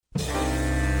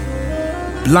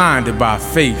Blinded by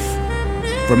faith,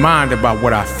 reminded by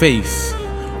what I face.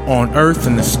 On earth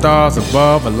and the stars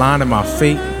above, aligning my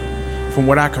fate. From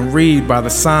what I can read by the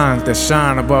signs that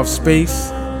shine above space,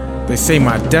 they say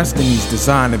my destiny's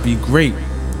designed to be great.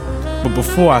 But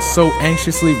before I so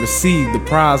anxiously receive the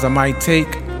prize I might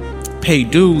take, pay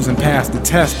dues and pass the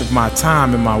test of my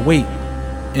time and my weight,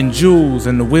 in jewels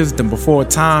and the wisdom before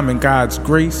time and God's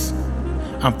grace,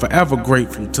 I'm forever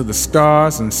grateful to the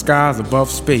stars and skies above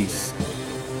space.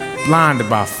 Blinded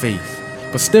by faith,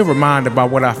 but still reminded by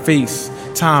what I face.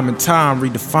 Time and time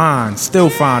redefined, still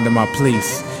finding my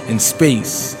place in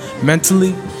space,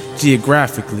 mentally,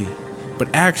 geographically.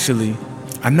 But actually,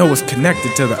 I know it's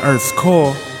connected to the earth's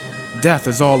core. Death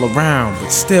is all around,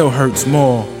 but still hurts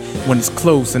more when it's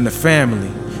close in the family.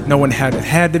 Knowing how it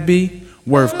had to be,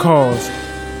 worth cause,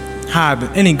 higher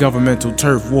than any governmental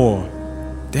turf war.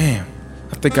 Damn,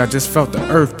 I think I just felt the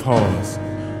earth pause.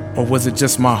 Or was it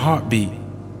just my heartbeat?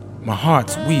 My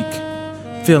heart's weak,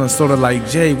 feeling sorta like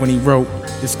Jay when he wrote,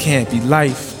 "This can't be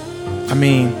life." I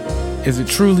mean, is it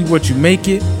truly what you make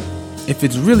it? If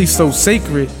it's really so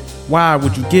sacred, why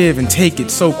would you give and take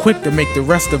it so quick to make the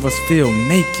rest of us feel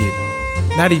naked?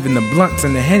 Not even the blunts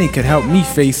and the Henny could help me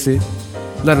face it,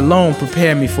 let alone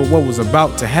prepare me for what was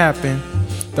about to happen.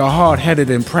 The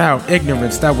hard-headed and proud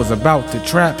ignorance that was about to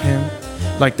trap him,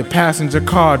 like the passenger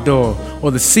car door or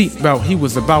the seatbelt he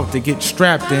was about to get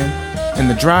strapped in, and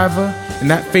the driver in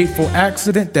that fateful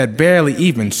accident that barely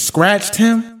even scratched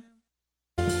him.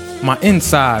 My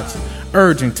insides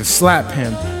urging to slap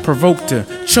him, provoked to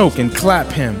choke and clap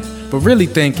him, but really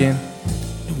thinking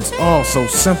it was all so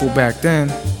simple back then.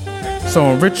 So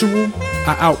in ritual,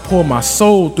 I outpour my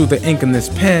soul through the ink in this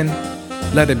pen,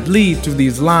 let it bleed through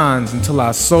these lines until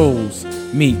our souls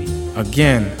meet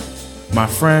again. My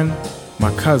friend,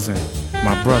 my cousin,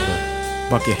 my brother,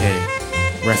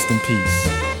 Buckethead, rest in peace.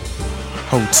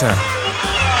 Hotel.